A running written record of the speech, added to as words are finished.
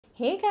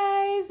Hey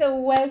guys,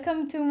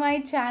 welcome to my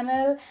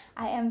channel.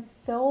 I am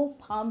so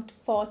pumped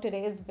for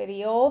today's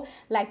video.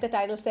 Like the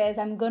title says,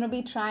 I'm gonna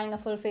be trying a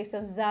full face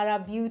of Zara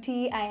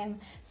Beauty. I am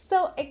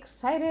so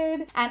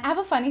excited. And I have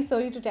a funny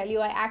story to tell you.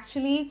 I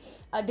actually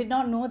did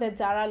not know that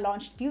Zara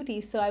launched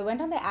beauty. So I went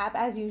on the app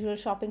as usual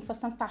shopping for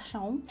some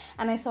fashion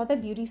and I saw the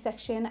beauty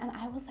section and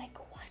I was like,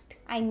 what?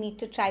 I need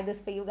to try this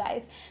for you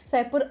guys. So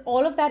I put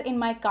all of that in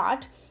my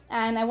cart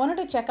and I wanted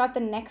to check out the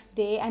next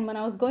day. And when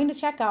I was going to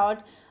check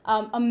out,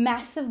 a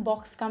massive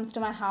box comes to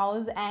my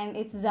house and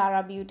it's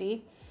Zara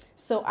Beauty.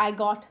 So I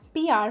got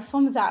PR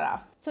from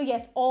Zara. So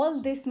yes,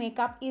 all this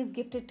makeup is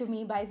gifted to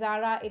me by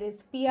Zara. It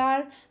is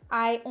PR.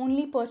 I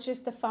only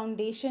purchased the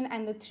foundation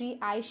and the 3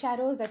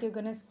 eyeshadows that you're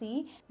gonna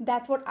see.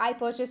 That's what I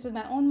purchased with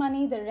my own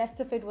money. The rest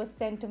of it was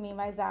sent to me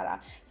by Zara.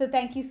 So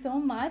thank you so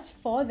much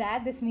for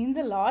that. This means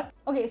a lot.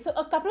 Okay, so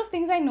a couple of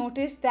things I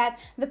noticed, that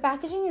the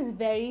packaging is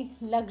very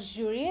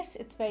luxurious.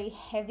 It's very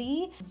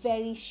heavy,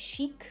 very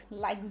chic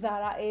like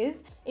Zara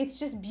is. It's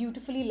just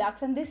beautifully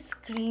luxe and this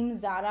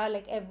screams Zara,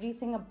 like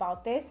everything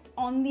about this. It's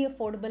on the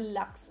affordable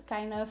luxe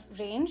kind of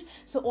range.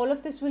 So all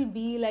of this will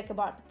be like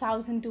about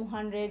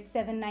 1,200,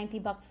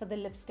 $790 for the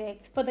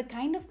lipstick. For the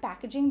kind of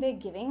packaging they're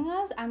giving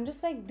us, I'm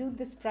just like, dude,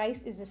 this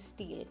price is a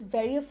steal. It's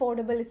very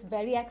affordable, it's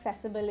very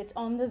accessible. It's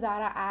on the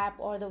Zara app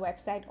or the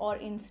website or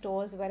in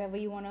stores, wherever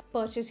you want to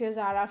purchase your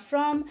Zara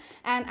from.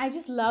 And I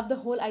just love the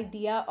whole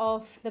idea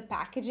of the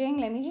packaging.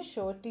 Let me just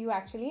show it to you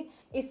actually.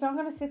 It's not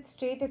going to sit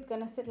straight, it's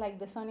going to sit like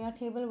this on your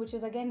table, which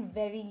is again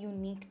very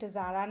unique to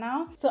Zara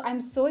now. So I'm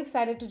so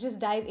excited to just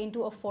dive into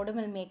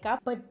affordable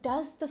makeup. But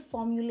does the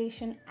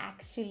formulation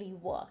actually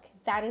work?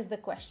 That is the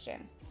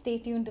question. Stay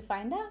tuned to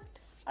find out.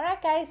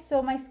 Alright guys,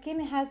 so my skin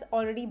has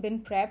already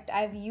been prepped.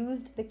 I've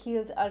used the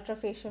Kiehl's Ultra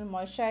Facial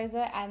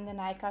Moisturizer and the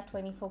Nykaa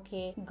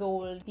 24K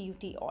Gold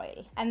Beauty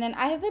Oil. And then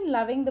I have been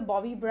loving the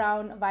Bobbi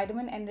Brown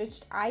Vitamin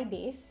Enriched Eye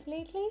Base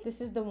lately.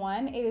 This is the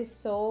one. It is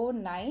so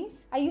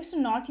nice. I used to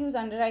not use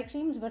under eye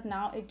creams, but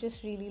now it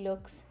just really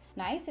looks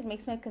nice. It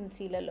makes my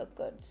concealer look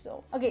good.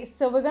 So okay,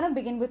 so we're gonna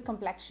begin with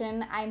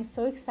complexion. I'm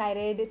so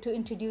excited to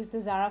introduce the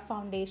Zara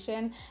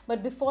foundation,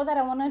 but before that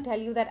I want to tell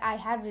you that I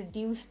have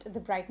reduced the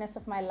brightness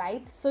of my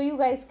light so you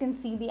guys can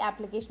see the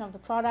application of the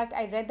product.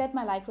 I read that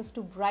my light was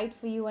too bright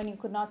for you and you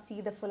could not see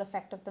the full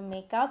effect of the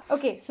makeup.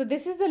 Okay, so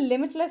this is the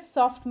Limitless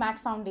Soft Matte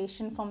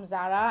Foundation from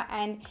Zara,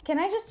 and can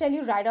I just tell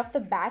you right off the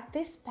bat,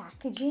 this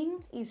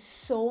packaging is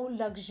so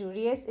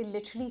luxurious. It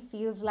literally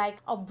feels like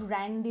a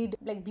branded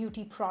like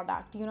beauty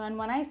product, you know. And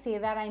when I say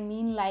that, I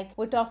mean like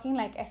we're talking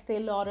like Estee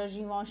Lauder,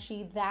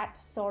 Givenchy,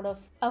 that sort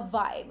of a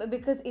vibe,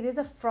 because it is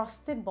a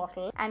frosted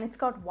bottle and it's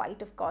got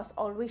white, of course,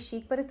 always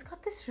chic, but it's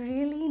got this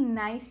really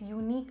nice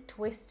unique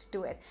twist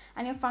to it,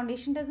 and your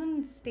foundation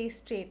doesn't stay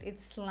straight,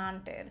 it's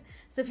slanted.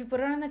 So if you put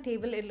it on the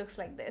table, it looks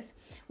like this,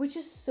 which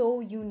is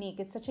so unique.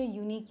 It's such a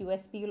unique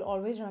USP. You'll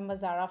always remember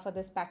Zara for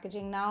this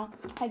packaging. Now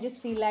I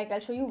just feel like I'll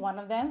show you one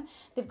of them.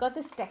 They've got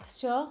this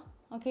texture,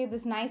 okay,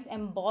 this nice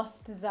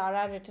embossed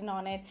Zara written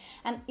on it,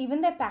 and even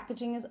their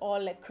packaging is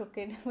all like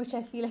crooked, which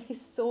I feel like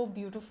is so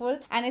beautiful.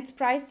 And it's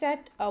priced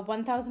at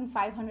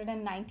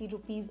 1,590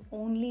 rupees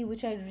only,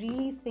 which I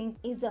really think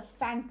is a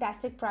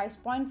fantastic price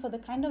point for the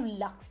kind of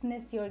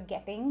luxeness you're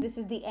getting. This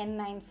is the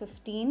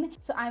N915.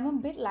 So I'm a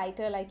bit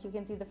lighter, like you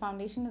can see the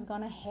foundation has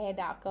gone a hair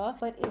darker,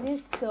 but it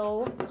is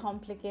so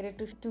complicated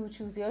to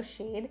choose your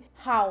shade.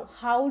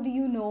 How do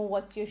you know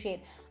what's your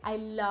shade? I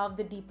love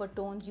the deeper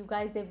tones, you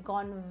guys. They've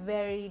gone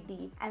very deep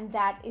and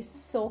that is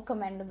so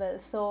commendable.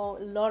 So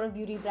a lot of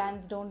beauty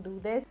brands don't do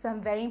this, so I'm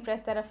very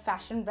impressed that a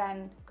fashion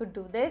brand could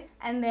do this.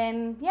 And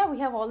then yeah, we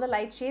have all the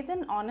light shades,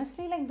 and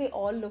honestly like they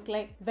all look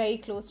like very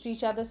close to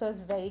each other, so I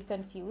was very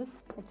confused.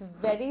 It's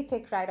very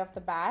thick right off the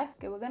bat.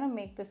 Okay, we're gonna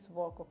make this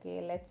work. Okay,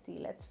 let's see,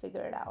 let's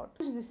figure it out.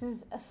 This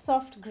is a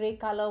soft gray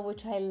color,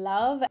 which I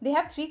love. They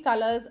have 3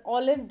 colors: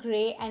 olive,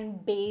 gray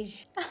and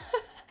beige.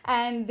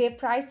 And they're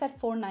priced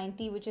at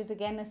 $490, which is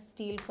again a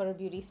steal for a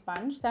beauty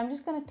sponge. So I'm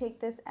just gonna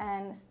take this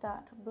and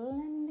start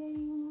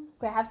blending.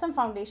 Okay, I have some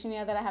foundation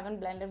here that I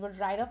haven't blended, but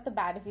right off the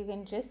bat, if you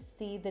can just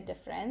see the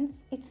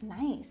difference, it's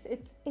nice.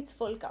 It's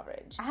full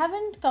coverage. I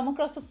haven't come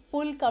across a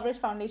full coverage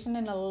foundation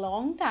in a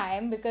long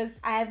time because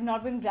I have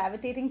not been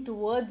gravitating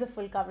towards a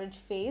full coverage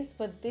face,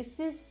 but this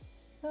is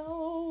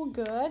so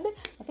good.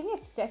 I think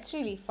it sets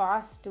really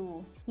fast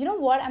too. You know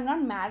what? I'm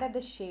not mad at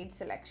the shade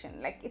selection.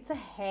 Like, it's a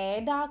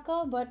hair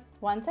darker, but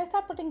once I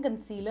start putting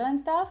concealer and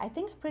stuff, I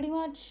think pretty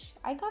much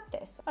I got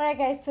this. Alright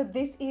guys, so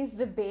this is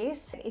the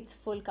base. It's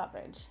full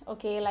coverage.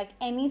 Okay, like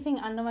anything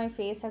under my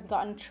face has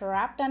gotten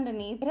trapped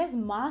underneath. It has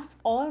masked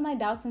all my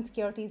doubts,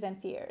 insecurities and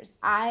fears.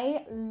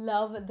 I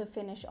love the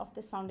finish of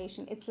this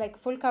foundation. It's like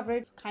full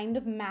coverage, kind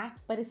of matte,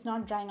 but it's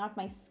not drying out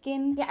my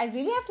skin. Yeah, I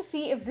really have to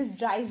see if this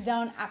dries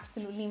down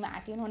absolutely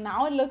matte. You know,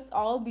 now it looks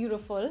all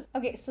beautiful.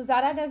 Okay, so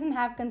Zara doesn't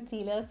have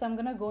concealer, so I'm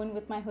gonna go in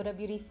with my Huda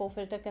Beauty 4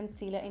 Filter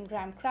Concealer in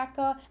Graham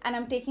Cracker, and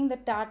I'm taking the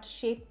Tarte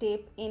Shape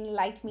Tape in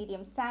light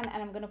medium sand,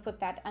 and I'm gonna put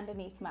that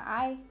underneath my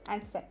eye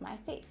and set my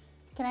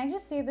face. Can I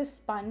just say this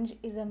sponge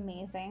is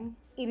amazing?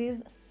 it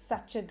is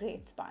such a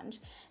great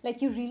sponge.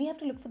 Like, you really have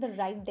to look for the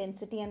right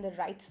density and the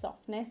right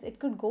softness. It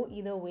could go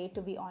either way,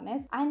 to be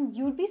honest, and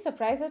you'd be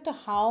surprised as to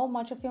how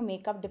much of your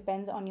makeup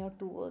depends on your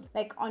tools,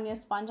 like on your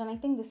sponge. And I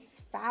think this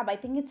is fab. I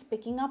think it's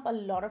picking up a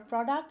lot of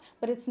product,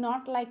 but it's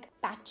not like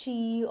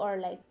patchy, or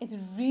like, it's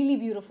really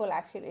beautiful.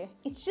 Actually,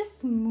 it's just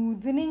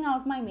smoothing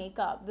out my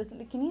makeup. This,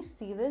 can you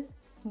see this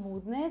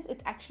smoothness?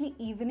 It's actually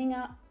evening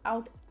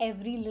out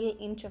every little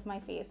inch of my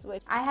face,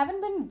 which I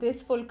haven't been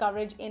this full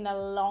coverage in a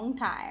long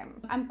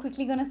time. I'm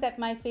quickly gonna set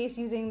my face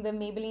using the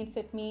Maybelline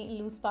Fit Me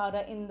loose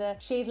powder in the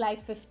shade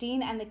Light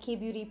 15 and the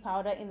K-Beauty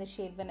powder in the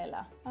shade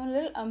Vanilla. I'm a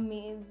little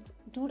amazed.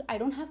 Dude, I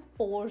don't have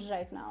pores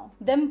right now.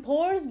 Them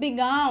pores be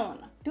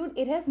gone. Dude,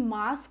 it has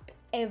masked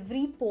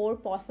every pore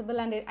possible,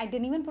 and I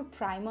didn't even put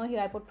primer here.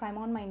 I put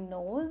primer on my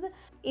nose.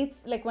 It's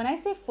like, when I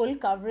say full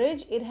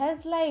coverage, it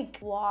has like,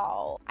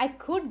 wow. I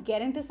could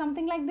get into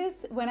something like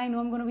this when I know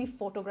I'm going to be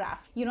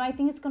photographed. You know, I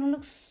think it's going to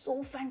look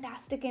so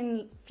fantastic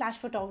in flash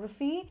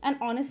photography. And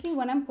honestly,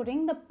 when I'm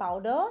putting the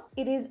powder,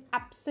 it is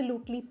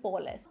absolutely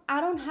poreless. I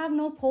don't have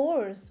no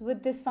pores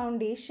with this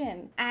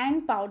foundation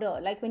and powder.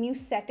 Like, when you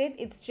set it,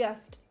 it's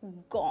just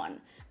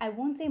gone. I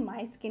won't say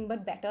my skin,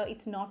 but better.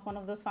 It's not one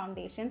of those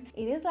foundations.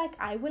 It is like,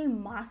 I will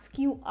mask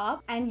you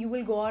up and you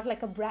will go out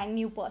like a brand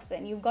new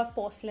person. You've got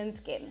porcelain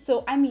skin.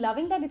 So I'm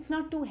loving that it's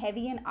not too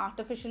heavy and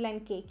artificial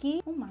and cakey.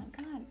 Oh my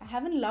god, I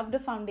haven't loved a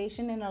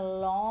foundation in a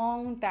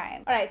long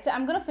time. All right, so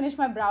I'm gonna finish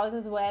my brows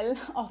as well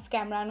off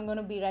camera, and I'm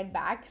gonna be right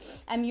back.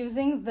 I'm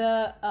using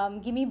the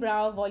Gimme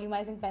Brow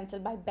Volumizing Pencil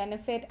by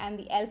Benefit and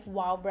the e.l.f.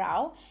 Wow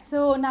Brow.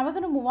 So now we're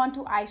gonna move on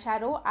to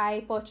eyeshadow.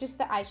 I purchased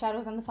the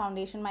eyeshadows and the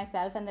foundation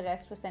myself, and the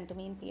rest was sent to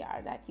me in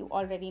PR, that you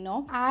already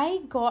know.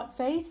 I got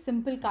very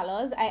simple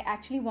colors. I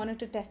actually wanted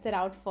to test it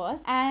out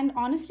first, and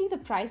honestly, the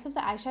price of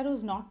the eyeshadow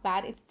is not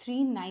bad. It's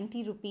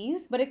 390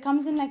 rupees, but it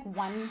comes in like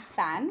one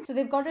pan. So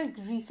they've got a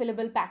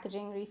refillable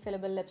packaging,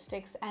 refillable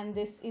lipsticks, and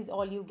this is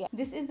all you get.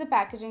 This is the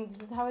packaging.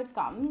 This is how it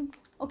comes.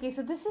 Okay,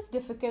 so this is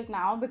difficult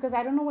now because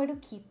I don't know where to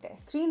keep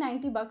this.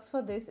 390 bucks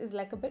for this is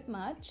like a bit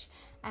much.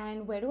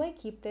 And where do I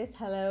keep this?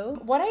 Hello.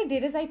 What I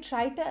did is I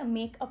tried to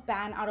make a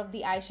pan out of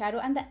the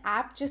eyeshadow, and the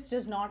app just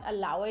does not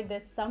allow it.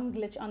 There's some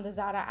glitch on the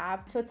Zara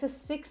app. So it's a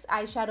 6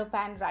 eyeshadow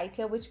pan right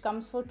here, which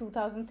comes for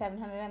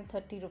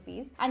 2,730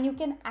 rupees. And you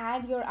can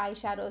add your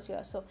eyeshadows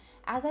here. So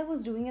as I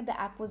was doing it, the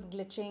app was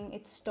glitching.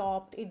 It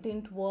stopped. It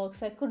didn't work.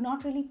 So I could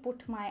not really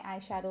put my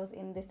eyeshadows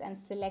in this and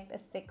select a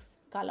 6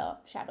 color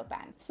shadow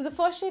pan. So the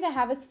first shade I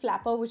have is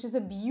Flapper, which is a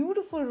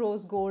beautiful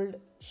rose gold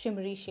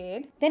shimmery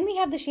shade. Then we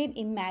have the shade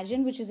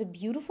Imagine, which is a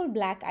beautiful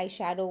black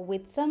eyeshadow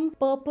with some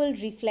purple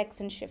reflex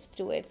and shifts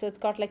to it. So it's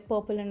got like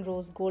purple and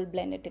rose gold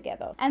blended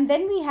together. And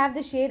then we have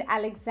the shade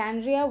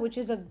Alexandria, which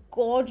is a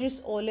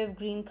gorgeous olive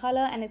green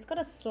color, and it's got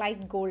a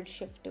slight gold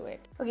shift to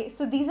it. Okay,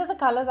 so these are the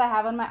colors I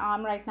have on my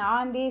arm right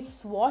now, and they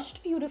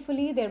swatched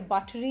beautifully. They're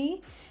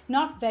buttery,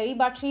 not very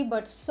buttery,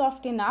 but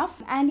soft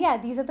enough. And yeah,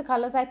 these are the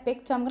colors I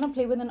picked. So I'm gonna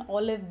play with an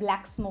olive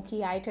black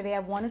smoky eye today.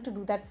 I've wanted to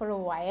do that for a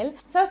while.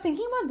 So I was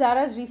thinking about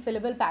Zara's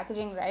refillable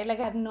packaging, right? Like,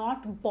 I have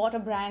not bought a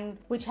brand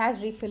which has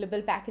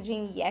refillable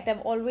packaging yet.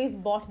 I've always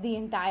bought the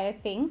entire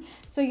thing.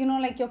 So, you know,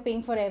 like, you're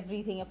paying for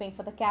everything. You're paying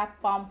for the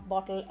cap, pump,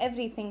 bottle,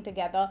 everything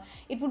together.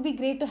 It would be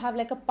great to have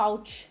like a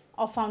pouch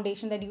of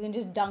foundation that you can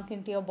just dunk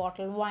into your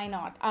bottle. Why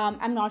not?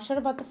 I'm not sure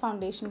about the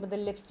foundation, but the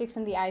lipsticks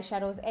and the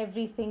eyeshadows,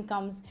 everything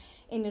comes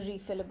in a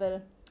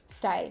refillable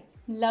style.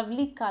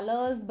 Lovely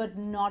colors, but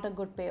not a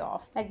good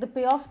payoff. Like, the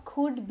payoff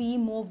could be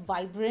more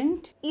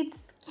vibrant.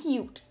 It's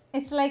cute.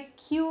 It's like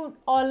cute,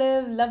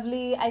 olive,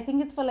 lovely. I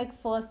think it's for like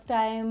first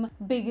time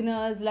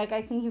beginners. Like,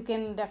 I think you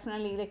can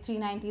definitely, like,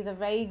 390 is a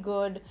very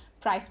good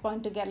price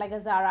point to get like a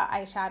Zara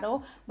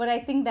eyeshadow, but I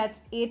think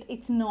that's it.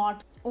 It's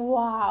not,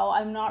 wow,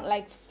 I'm not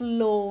like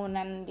flown,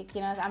 and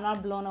you know, I'm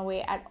not blown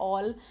away at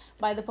all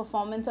by the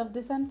performance of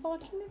this,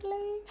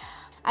 unfortunately.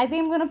 I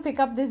think I'm gonna pick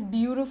up this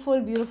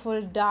beautiful,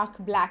 beautiful dark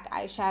black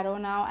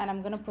eyeshadow now, and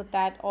I'm gonna put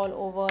that all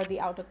over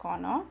the outer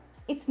corner.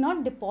 It's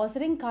not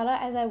depositing color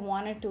as I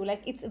wanted to.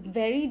 Like, it's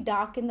very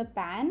dark in the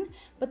pan,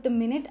 but the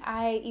minute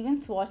I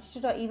even swatched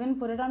it or even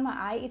put it on my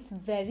eye, it's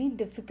very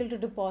difficult to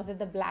deposit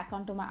the black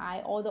onto my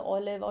eye or the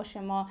olive or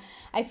shimmer.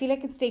 I feel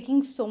like it's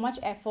taking so much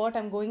effort.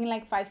 I'm going in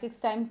like 5-6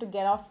 times to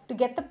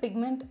get the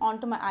pigment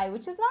onto my eye,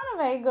 which is not a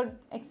very good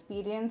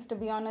experience, to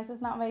be honest.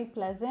 It's not very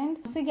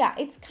pleasant. So yeah,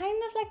 it's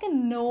kind of like a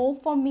no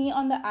for me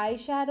on the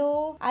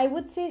eyeshadow. I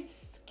would say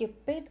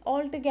skip it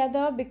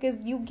altogether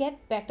because you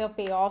get better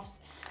payoffs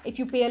if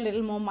you pay a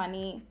little more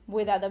money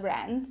with other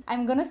brands.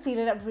 I'm gonna seal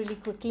it up really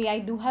quickly. I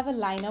do have a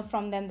liner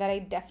from them that I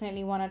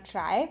definitely want to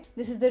try.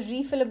 This is the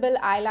refillable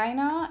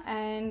eyeliner,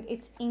 and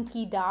it's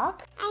inky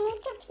dark. I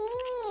need to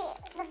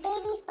pee. The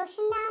baby's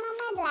pushing down on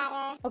my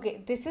bladder.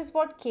 Okay, this is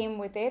what came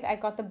with it. I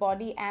got the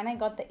body and I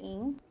got the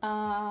ink.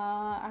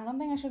 I don't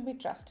think I should be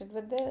trusted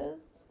with this.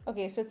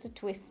 Okay, so it's a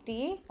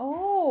twisty.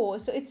 Oh,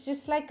 so it's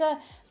just like a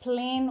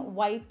plain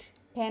white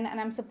pen, and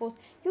I'm supposed,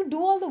 you do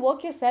all the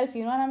work yourself,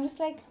 you know, and I'm just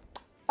like,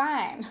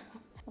 fine.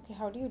 Okay,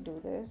 how do you do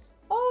this?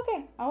 Oh,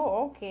 okay.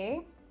 Oh,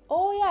 okay.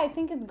 Oh yeah, I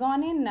think it's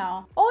gone in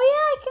now. Oh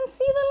yeah, I can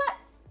see the line.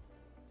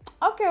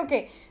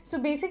 Okay. So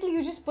basically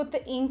you just put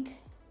the ink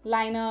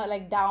liner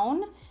like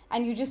down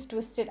and you just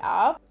twist it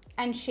up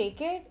and shake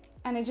it,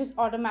 and it just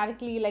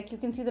automatically, like, you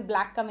can see the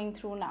black coming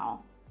through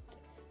now.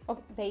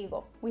 Okay, there you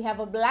go. We have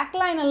a black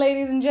liner,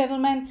 ladies and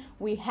gentlemen.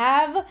 We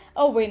have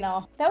a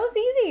winner. That was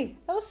easy.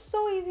 That was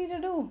so easy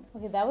to do.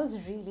 Okay, that was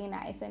really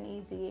nice and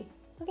easy.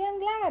 Okay, I'm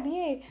glad.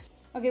 Yay.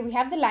 Okay, we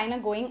have the liner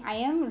going. I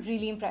am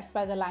really impressed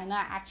by the liner.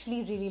 I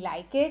actually really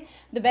like it.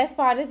 The best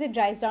part is it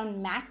dries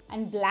down matte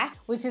and black,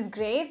 which is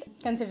great.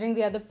 Considering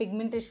the other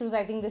pigment issues,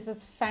 I think this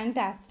is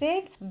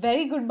fantastic.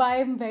 Very good buy.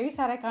 I'm very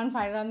sad I can't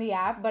find it on the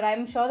app, but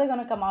I'm sure they're going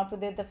to come out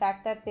with it. The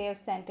fact that they have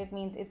sent it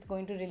means it's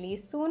going to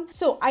release soon.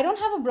 So I don't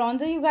have a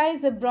bronzer, you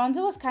guys. The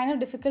bronzer was kind of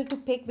difficult to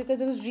pick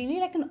because it was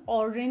really like an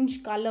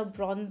orange color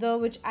bronzer,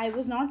 which I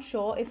was not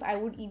sure if I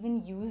would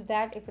even use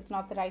that if it's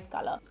not the right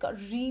color. It's got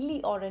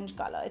really orange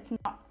color. It's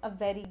not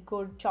a very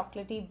good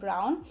chocolatey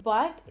brown,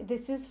 but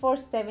this is for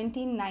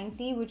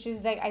 $17.90, which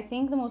is like, I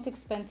think, the most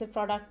expensive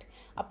product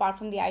apart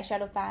from the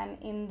eyeshadow pan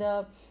in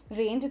the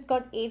range. It's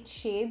got 8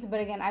 shades, but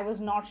again, I was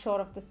not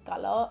sure of this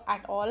color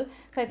at all,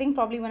 so I think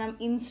probably when I'm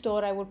in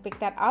store I would pick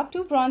that up.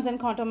 To bronze and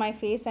contour my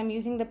face, I'm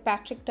using the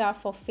Patrick Ta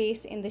for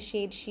face in the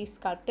shade She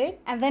Sculpted,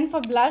 and then for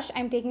blush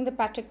I'm taking the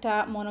Patrick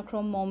Ta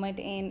monochrome moment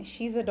in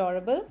She's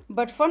Adorable.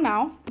 But for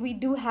now, we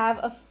do have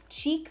a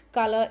cheek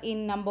color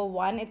in number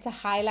 1. It's a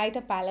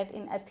highlighter palette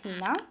in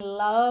Athena.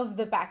 Love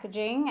the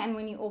packaging, and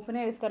when you open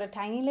it, it's got a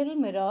tiny little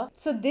mirror.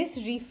 So this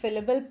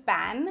refillable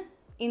pan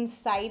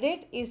inside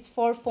it is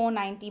for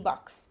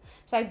 $490.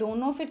 So I don't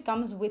know if it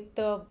comes with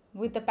the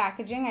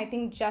packaging. I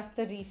think just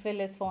the refill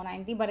is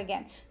 $490, but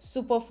again,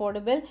 super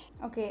affordable.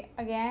 Okay,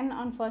 again,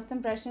 on first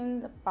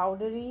impressions,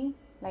 powdery,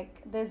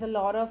 like there's a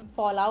lot of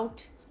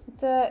fallout.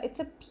 It's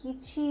a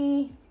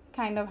peachy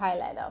kind of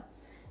highlighter.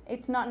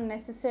 It's not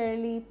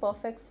necessarily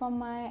perfect for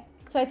my...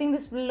 So I think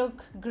this will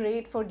look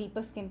great for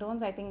deeper skin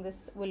tones. I think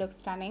this will look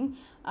stunning.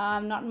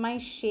 Not my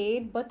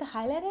shade, but the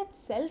highlighter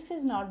itself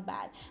is not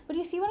bad. But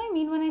you see what I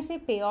mean when I say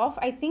payoff?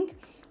 I think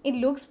it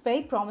looks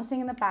very promising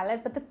in the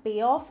palette, but the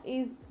payoff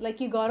is like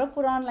you gotta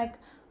put on like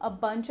a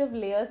bunch of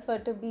layers for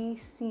it to be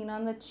seen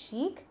on the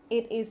cheek.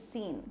 It is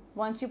seen.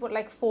 Once you put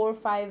like 4 or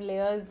 5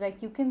 layers,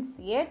 like you can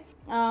see it.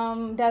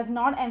 Does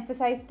not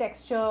emphasize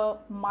texture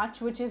much,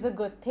 which is a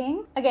good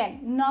thing. Again,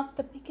 not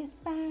the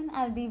biggest fan,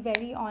 I'll be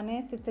very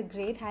honest. It's a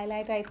great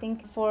highlighter. I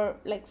think for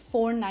like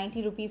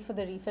 490 rupees for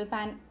the refill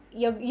pan,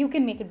 you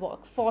can make it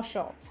work for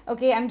sure.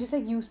 Okay, I'm just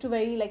like used to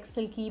very like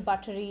silky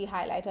buttery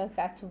highlighters,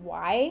 that's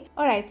why.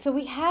 All right, so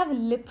we have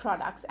lip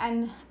products,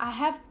 and I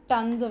have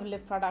tons of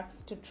lip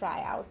products to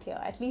try out here,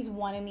 at least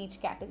one in each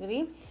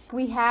category.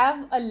 We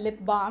have a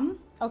lip balm,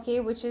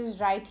 okay, which is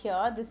right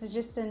here. This is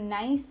just a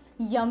nice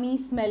yummy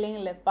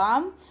smelling lip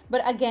balm,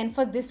 but again,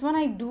 for this one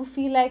I do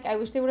feel like I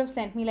wish they would have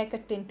sent me like a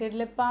tinted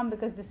lip balm,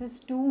 because this is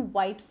too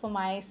white for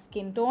my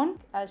skin tone.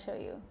 I'll show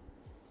you.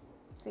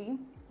 See,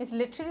 it's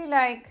literally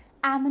like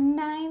I'm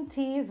a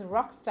 90s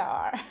rock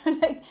star.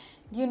 Like,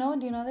 do you know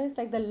this?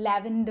 Like the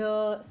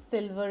lavender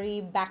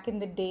silvery back in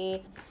the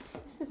day.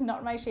 This is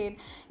not my shade.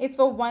 It's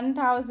for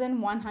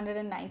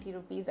 1,190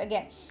 rupees.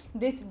 Again,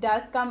 this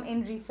does come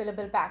in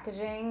refillable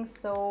packaging,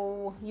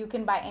 so you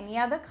can buy any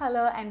other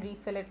color and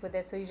refill it with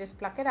it. So you just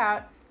pluck it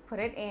out, put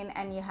it in,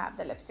 and you have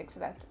the lipstick. So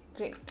that's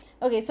great.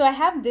 Okay, so I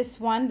have this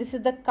one. This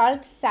is the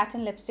Cult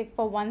Satin Lipstick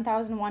for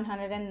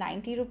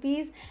 1,190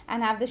 rupees,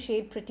 and I have the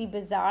shade Pretty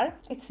Bizarre.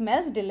 It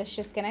smells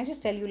delicious. Can I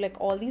just tell you, like,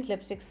 all these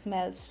lipsticks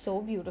smell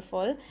so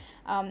beautiful.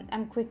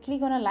 I'm quickly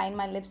gonna line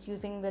my lips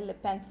using the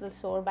Lip Pencil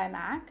Soar by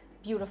MAC.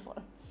 Beautiful.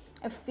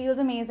 It feels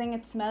amazing.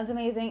 It smells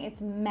amazing.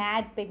 It's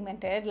mad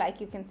pigmented,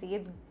 like you can see.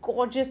 It's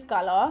gorgeous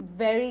color.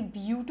 Very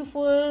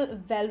beautiful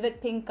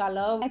velvet pink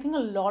color. I think a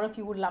lot of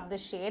you would love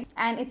this shade,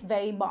 and it's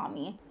very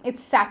balmy.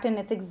 It's satin.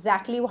 It's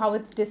exactly how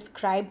it's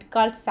described,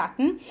 Cult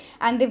Satin.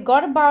 And they've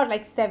got about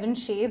like 7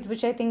 shades,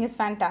 which I think is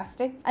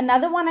fantastic.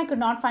 Another one I could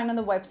not find on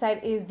the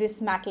website is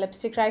this matte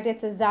lipstick, right?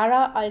 It's a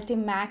Zara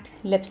ULTIMATTE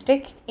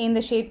lipstick in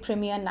the shade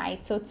Premier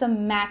Night. So it's a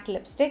matte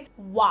lipstick.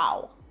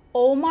 Wow.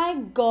 Oh my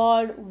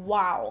god,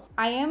 wow.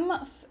 I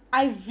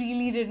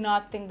really did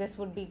not think this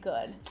would be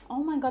good.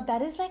 Oh my god,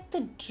 that is like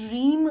the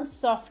dream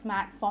soft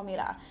matte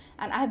formula.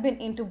 And I've been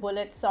into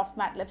Bullet soft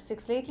matte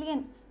lipsticks lately,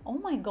 and oh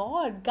my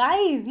god,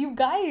 guys, you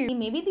guys.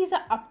 Maybe these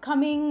are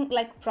upcoming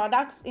like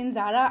products in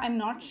Zara, I'm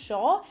not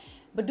sure.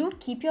 But dude,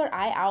 keep your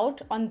eye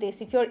out on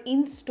this. If you're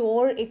in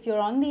store, if you're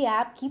on the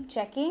app, keep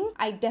checking.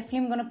 I definitely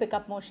am gonna pick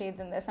up more shades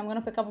in this. I'm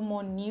gonna pick up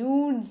more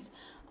nudes.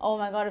 Oh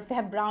my god, if they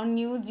have brown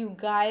nudes, you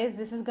guys,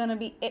 this is gonna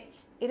be it.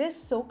 It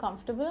is so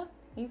comfortable.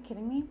 Are you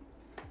kidding me?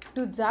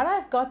 Dude,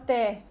 Zara's got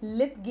their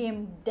lip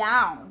game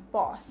down,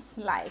 boss.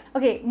 Like,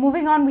 okay,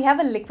 moving on, we have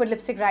a liquid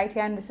lipstick right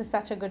here, and this is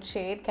such a good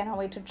shade. Cannot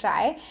wait to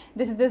try.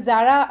 This is the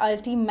Zara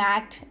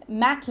ULTIMATTE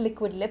Matte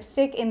Liquid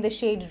Lipstick in the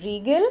shade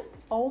Regal.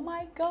 Oh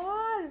my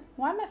god,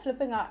 why am I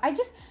flipping out?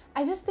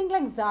 I just think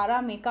like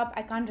Zara makeup,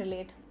 I can't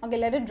relate. Okay,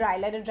 let it dry,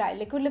 let it dry.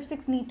 Liquid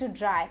lipsticks need to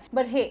dry.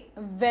 But hey,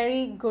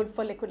 very good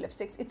for liquid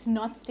lipsticks. It's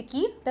not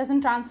sticky,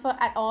 doesn't transfer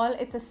at all.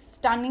 It's a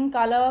stunning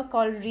color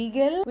called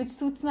Regal, which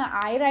suits my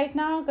eye right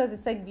now because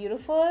it's like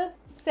beautiful.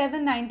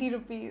 790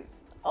 rupees.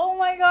 Oh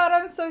my god,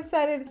 I'm so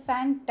excited.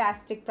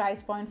 Fantastic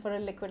price point for a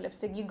liquid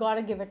lipstick. You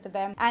gotta give it to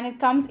them. And it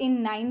comes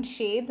in 9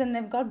 shades and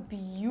they've got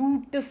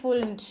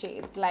beautiful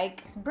shades.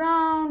 Like it's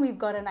brown, we've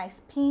got a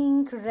nice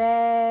pink,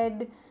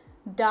 red,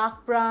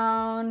 dark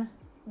brown,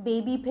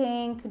 baby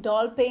pink,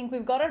 doll pink.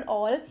 We've got it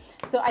all.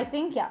 So I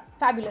think, yeah,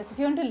 fabulous. If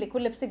you're into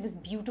liquid lipstick, this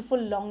beautiful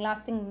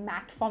long-lasting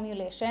matte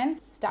formulation,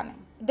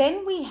 stunning.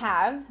 Then we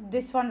have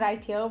this one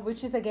right here,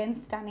 which is again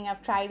stunning.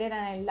 I've tried it and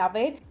I love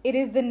it. It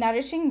is the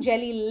Nourishing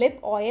Jelly Lip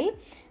Oil,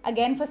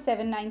 again for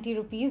 790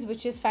 rupees,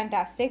 which is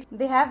fantastic.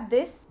 They have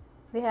this,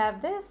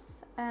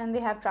 and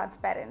they have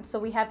transparent. So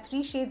we have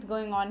 3 shades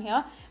going on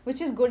here, which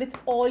is good. It's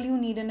all you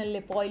need in a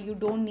lip oil. You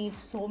don't need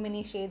so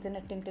many shades in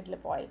a tinted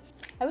lip oil.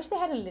 I wish they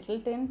had a little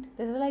tint.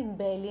 This is like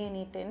barely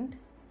any tint.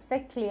 It's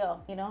like clear,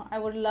 you know. I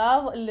would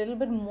love a little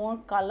bit more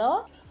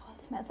color. Beautiful.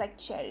 It smells like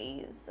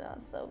cherries.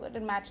 So good.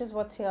 It matches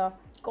what's here.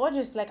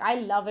 Gorgeous. Like, I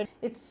love it.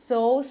 It's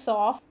so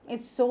soft.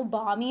 It's so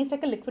balmy. It's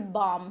like a liquid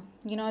balm.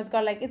 You know, it's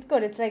got like, it's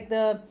good. It's like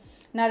the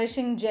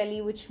Nourishing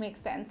Jelly, which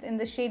makes sense. In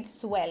the shade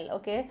Swell,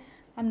 okay?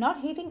 I'm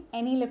not hating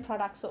any lip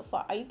product so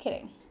far. Are you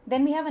kidding?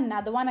 Then we have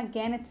another one.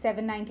 Again, it's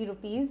 790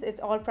 rupees. It's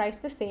all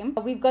priced the same.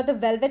 We've got the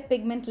Velvet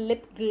Pigment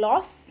Lip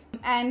Gloss.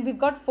 And we've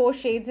got 4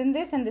 shades in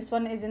this. And this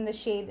one is in the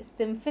shade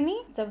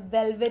Symphony. It's a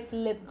velvet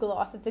lip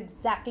gloss. It's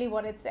exactly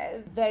what it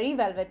says. Very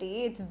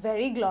velvety. It's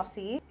very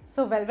glossy.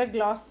 So velvet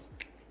gloss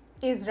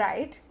is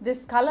right.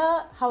 This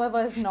color,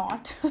 however, is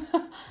not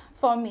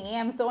for me.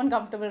 I'm so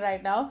uncomfortable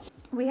right now.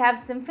 We have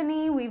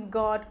Symphony, we've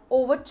got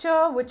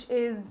Overture, which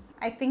is,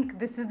 I think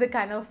this is the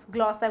kind of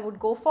gloss I would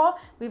go for.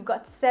 We've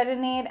got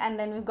Serenade, and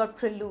then we've got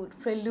Prelude.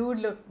 Prelude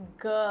looks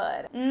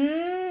good.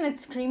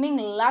 It's screaming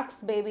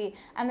luxe, baby.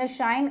 And the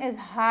shine is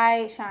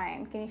high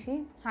shine. Can you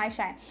see? High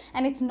shine.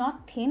 And it's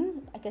not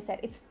thin. Like I said,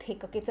 it's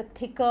thick, okay? It's a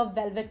thicker,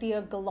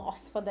 velvetier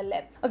gloss for the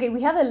lip. Okay,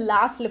 we have the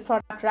last lip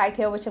product right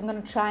here, which I'm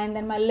going to try, and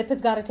then my lip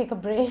has got to take a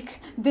break.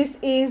 This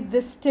is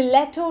the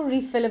Stiletto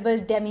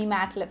Refillable Demi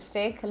Matte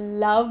Lipstick.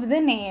 Love the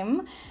name.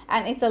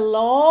 And it's a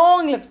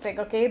long lipstick,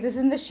 okay? This is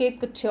in the shade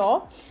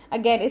Couture.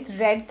 Again, it's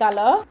red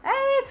color.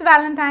 It's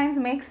Valentine's,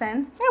 makes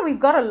sense. Yeah, we've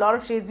got a lot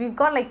of shades. We've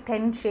got like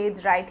 10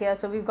 shades right here.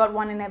 So we've got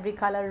one in every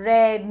color.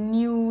 Red,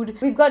 nude.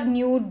 We've got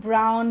nude,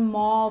 brown,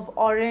 mauve,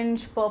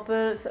 orange,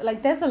 purple. So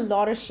like there's a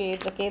lot of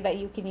shades, okay, that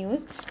you can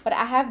use. But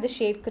I have the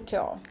shade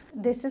Couture.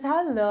 This is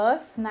how it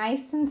looks.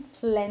 Nice and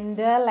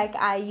slender like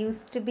I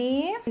used to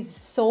be. It's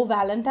so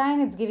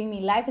Valentine. It's giving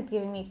me life. It's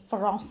giving me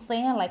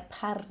Francais, like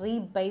Paris,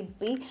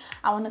 baby.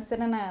 I want to sit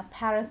in a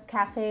Paris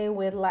cafe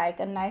with like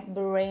a nice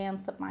beret and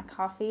sip my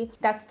coffee.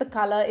 That's the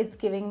color it's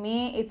giving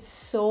me. It's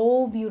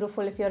so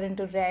beautiful if you're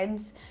into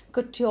reds.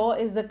 Couture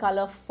is the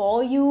color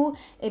for you.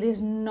 It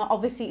is not,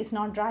 obviously it's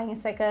not drying.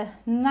 It's like a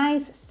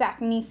nice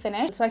satiny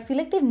finish. So I feel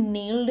like they've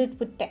nailed it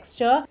with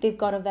texture. They've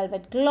got a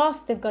velvet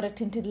gloss. They've got a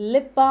tinted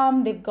lip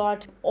balm. They've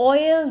got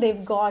oil.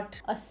 They've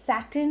got a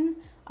satin,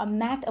 a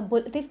matte, a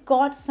bullet. They've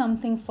got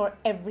something for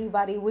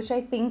everybody, which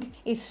I think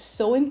is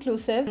so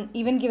inclusive.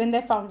 Even given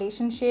their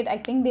foundation shade, I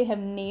think they have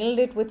nailed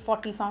it with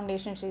 40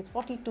 foundation shades,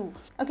 42.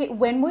 Okay,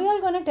 when were you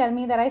all gonna tell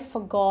me that I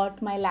forgot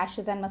my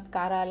lashes and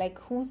mascara? Like,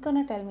 who's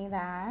gonna tell me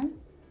that?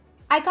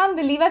 I can't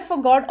believe I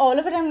forgot all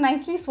of it. I'm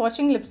nicely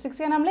swatching lipsticks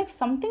here and I'm like,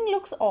 something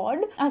looks odd.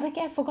 I was like,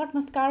 yeah, I forgot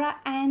mascara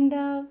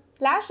and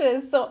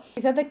lashes. So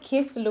these are the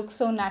Kiss Look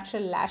So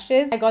Natural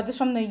lashes. I got this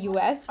from the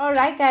US.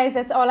 Alright guys,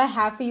 that's all I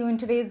have for you in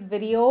today's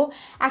video.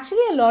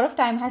 Actually, a lot of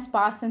time has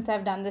passed since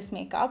I've done this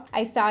makeup.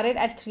 I started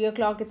at 3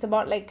 o'clock. It's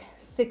about like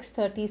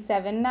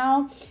 6:37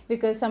 now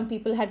because some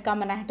people had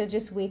come and I had to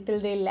just wait till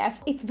they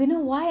left. It's been a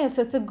while,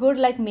 so it's a good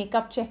like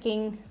makeup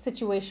checking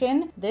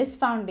situation. This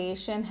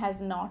foundation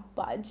has not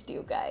budged,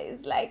 you guys.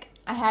 Like,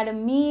 I had a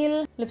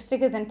meal,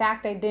 lipstick is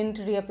intact, I didn't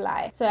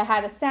reapply. So I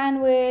had a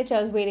sandwich,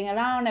 I was waiting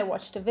around, I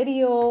watched a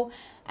video,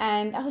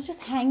 and I was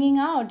just hanging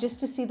out just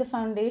to see the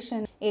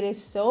foundation. It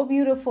is so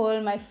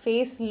beautiful. My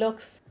face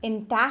looks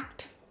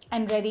intact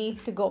and ready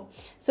to go.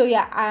 So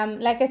yeah,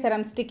 like I said,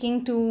 I'm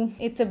sticking to,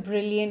 it's a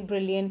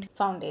brilliant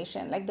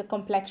foundation. Like the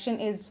complexion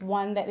is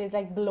one that is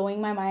like blowing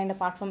my mind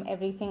apart from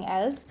everything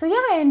else. So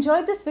yeah, I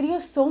enjoyed this video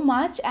so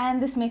much,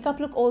 and this makeup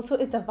look also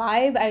is a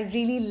vibe. I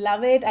really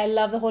love it. I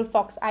love the whole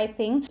fox eye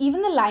thing.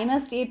 Even the liner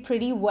stayed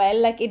pretty well.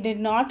 Like it did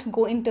not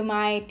go into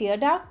my tear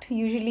duct.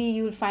 Usually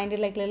you'll find it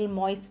like a little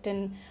moist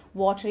and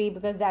watery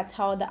because that's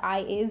how the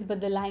eye is, but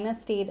the liner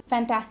stayed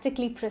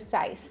fantastically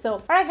precise. So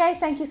alright guys,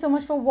 thank you so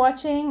much for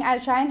watching. I'll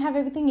try and have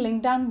everything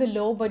linked down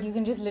below, but you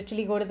can just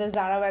literally go to the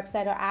Zara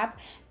website or app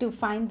to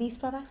find these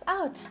products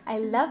out. I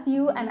love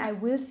you and I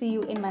will see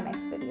you in my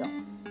next video.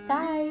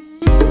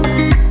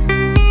 Bye.